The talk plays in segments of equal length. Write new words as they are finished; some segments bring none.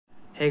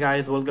Hey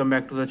guys, welcome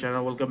back to the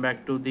channel. Welcome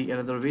back to the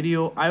another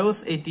video.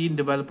 iOS 18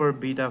 developer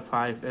beta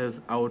 5 is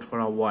out for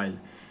a while.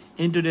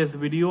 In today's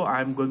video,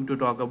 I'm going to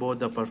talk about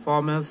the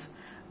performance,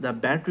 the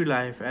battery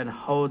life, and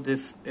how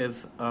this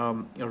is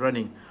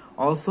running.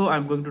 Also,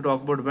 I'm going to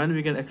talk about when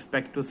we can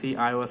expect to see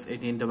iOS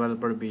 18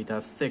 developer beta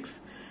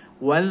 6.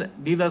 Well,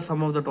 these are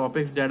some of the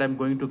topics that I'm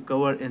going to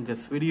cover in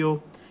this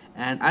video.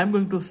 And I'm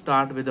going to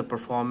start with the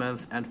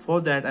performance, and for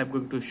that I'm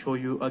going to show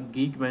you a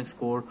Geekbench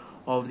score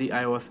of the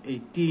iOS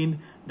 18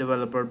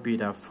 developer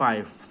beta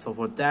 5. So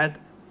for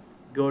that,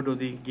 go to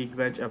the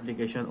Geekbench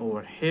application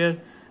over here.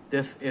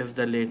 This is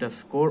the latest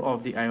score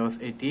of the iOS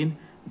 18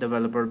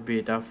 developer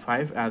beta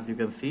 5. As you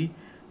can see,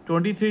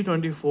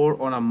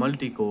 2324 on a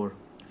multi-core,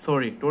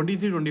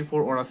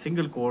 2324 on a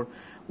single core,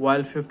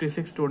 while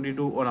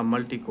 5622 on a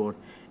multi-core.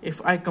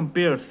 If I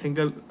compare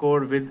single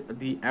core with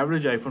the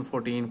average iPhone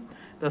 14,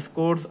 the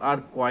scores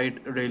are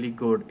quite really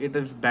good. It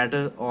is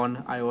better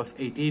on iOS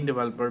 18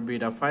 developer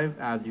beta 5,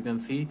 as you can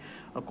see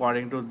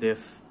according to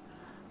this.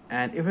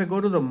 And if I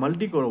go to the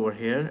multi-core over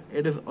here,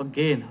 it is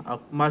again a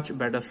much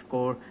better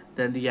score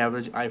than the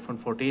average iPhone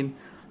 14.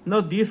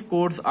 Now these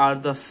scores are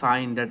the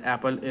sign that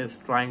Apple is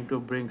trying to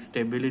bring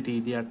stability.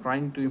 They are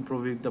trying to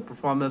improve the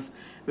performance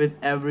with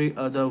every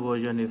other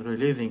version is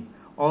releasing.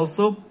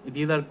 Also,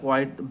 these are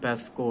quite the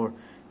best score.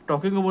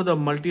 Talking about the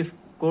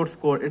multi-core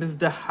score, it is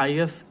the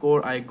highest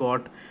score I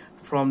got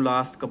from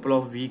last couple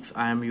of weeks.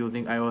 I am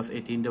using iOS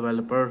 18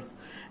 developers,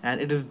 and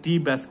it is the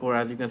best score.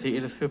 As you can see,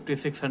 it is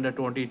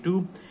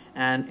 5622,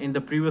 and in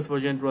the previous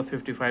version it was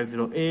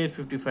 5508,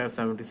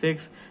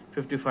 5576,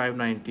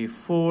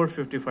 5594,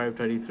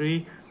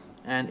 5533,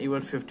 and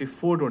even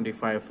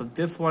 5425. So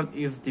this one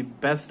is the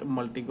best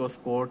multi-core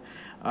score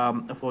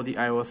for the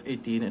iOS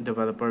 18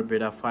 developer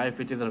beta 5,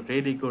 which is a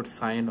really good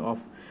sign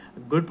of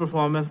good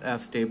performance and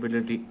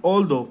stability.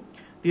 Although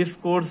these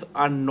scores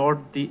are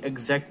not the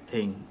exact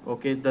thing,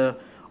 okay, the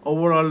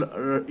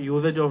overall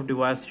usage of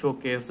device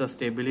showcase the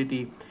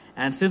stability.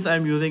 And since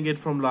I'm using it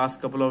from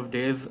last couple of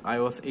days,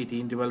 iOS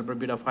 18 developer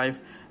beta 5,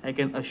 I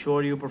can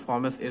assure you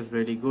performance is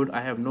really good.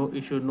 I have no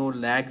issue, no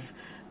lags,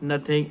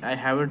 nothing. I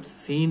haven't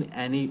seen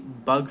any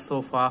bugs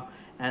so far,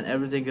 and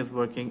everything is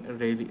working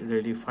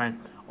really fine.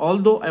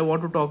 Although I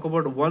want to talk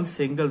about one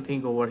single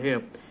thing over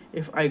here.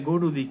 If I go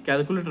to the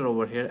calculator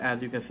over here,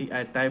 as you can see,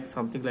 I type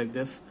something like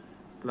this,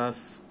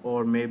 plus,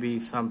 or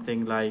maybe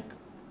something like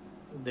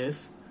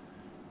this.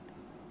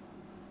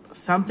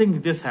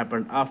 Something this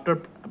happened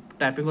after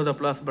tapping on the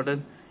plus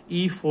button.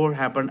 E4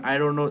 happened. I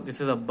don't know,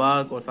 this is a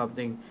bug or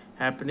something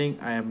happening,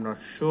 I am not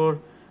sure,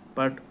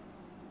 but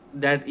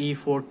that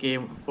E4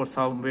 came for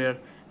somewhere,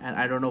 and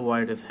I don't know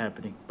why it is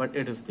happening, but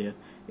it is there.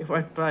 If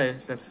I try,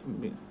 let's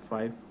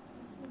 5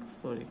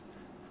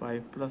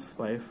 plus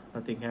 5,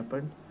 nothing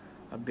happened.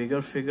 A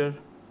bigger figure,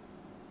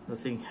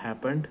 nothing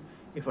happened.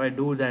 If I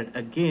do that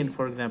again,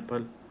 for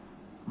example,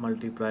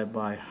 multiply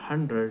by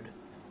 100,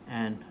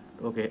 and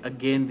okay,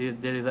 again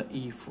there is a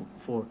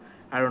E4.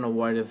 I don't know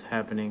why it is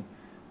happening,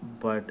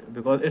 but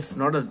because it's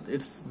not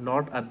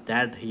a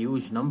that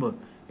huge number,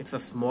 it's a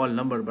small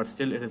number, but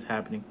still it is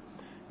happening.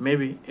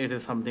 Maybe it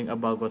is something, a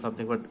bug or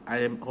something, but I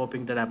am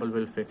hoping that Apple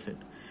will fix it.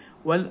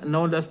 Well,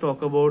 now let's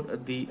talk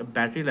about the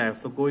battery life.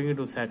 So going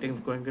into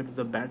settings, going into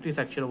the battery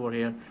section over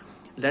here,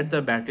 let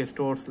the battery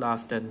stores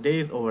last 10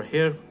 days over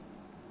here.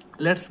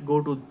 Let's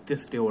go to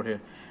this day over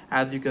here.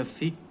 As you can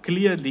see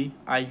clearly,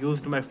 I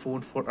used my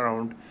phone for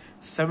around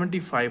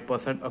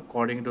 75%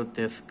 according to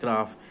this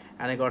graph,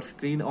 and I got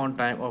screen on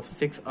time of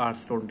 6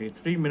 hours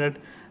 23 minutes.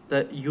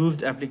 The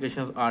used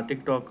applications are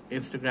TikTok,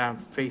 Instagram,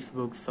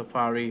 Facebook,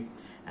 Safari,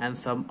 and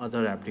some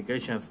other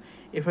applications.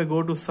 If I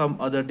go to some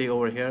other day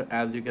over here,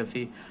 as you can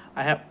see,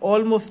 I have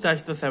almost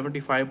touched the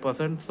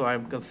 75%, so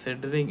I'm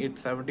considering it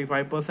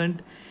 75%.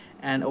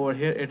 And over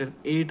here it is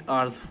 8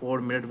 hours 4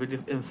 minutes, which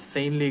is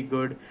insanely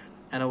good.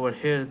 And over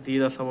here,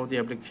 these are some of the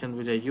applications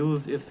which I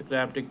used: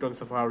 Instagram, TikTok,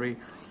 Safari,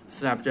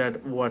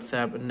 Snapchat,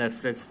 WhatsApp,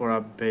 Netflix for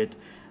a bit.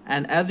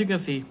 And as you can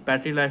see,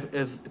 battery life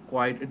is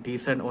quite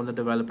decent on the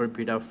developer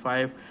beta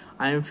 5.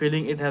 I am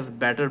feeling it has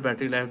better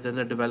battery life than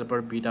the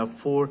developer beta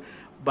 4.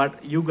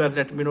 But you guys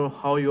let me know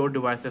how your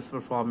device is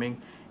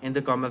performing in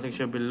the comment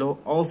section below.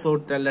 Also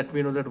let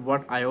me know that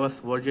what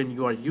iOS version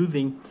you are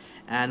using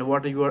and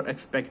what you are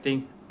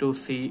expecting to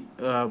see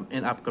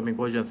in upcoming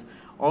versions.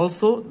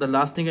 Also, the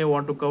last thing I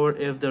want to cover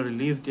is the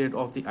release date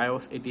of the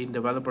iOS 18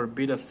 developer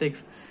beta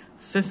 6.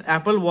 Since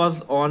Apple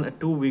was on a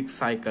 2-week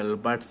cycle,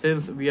 but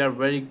since we are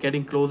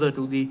getting closer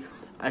to the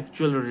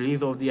actual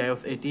release of the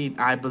iOS 18,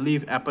 I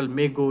believe Apple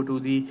may go to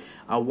the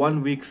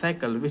 1-week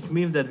cycle, which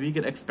means that we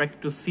can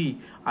expect to see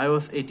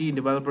iOS 18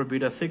 developer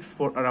beta 6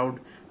 for around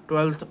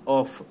 12th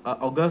of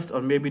August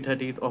or maybe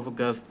 13th of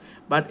August.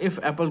 But if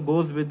Apple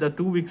goes with the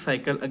 2-week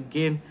cycle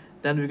again,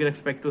 then we can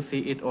expect to see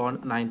it on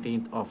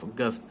 19th of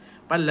August.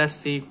 But let's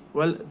see.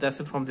 Well, that's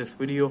it from this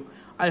video.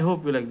 I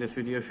hope you like this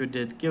video. If you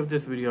did, give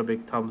this video a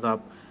big thumbs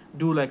up.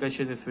 Do like and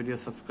share this video,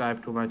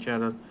 subscribe to my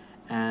channel,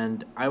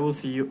 and I will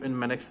see you in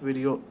my next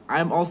video.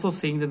 I'm also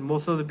seeing that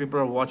most of the people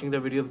are watching the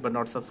videos but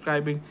not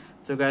subscribing.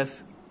 So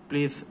guys,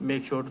 please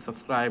make sure to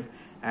subscribe,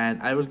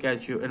 and I will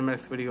catch you in my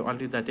next video.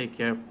 Until then, take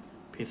care.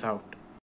 Peace out.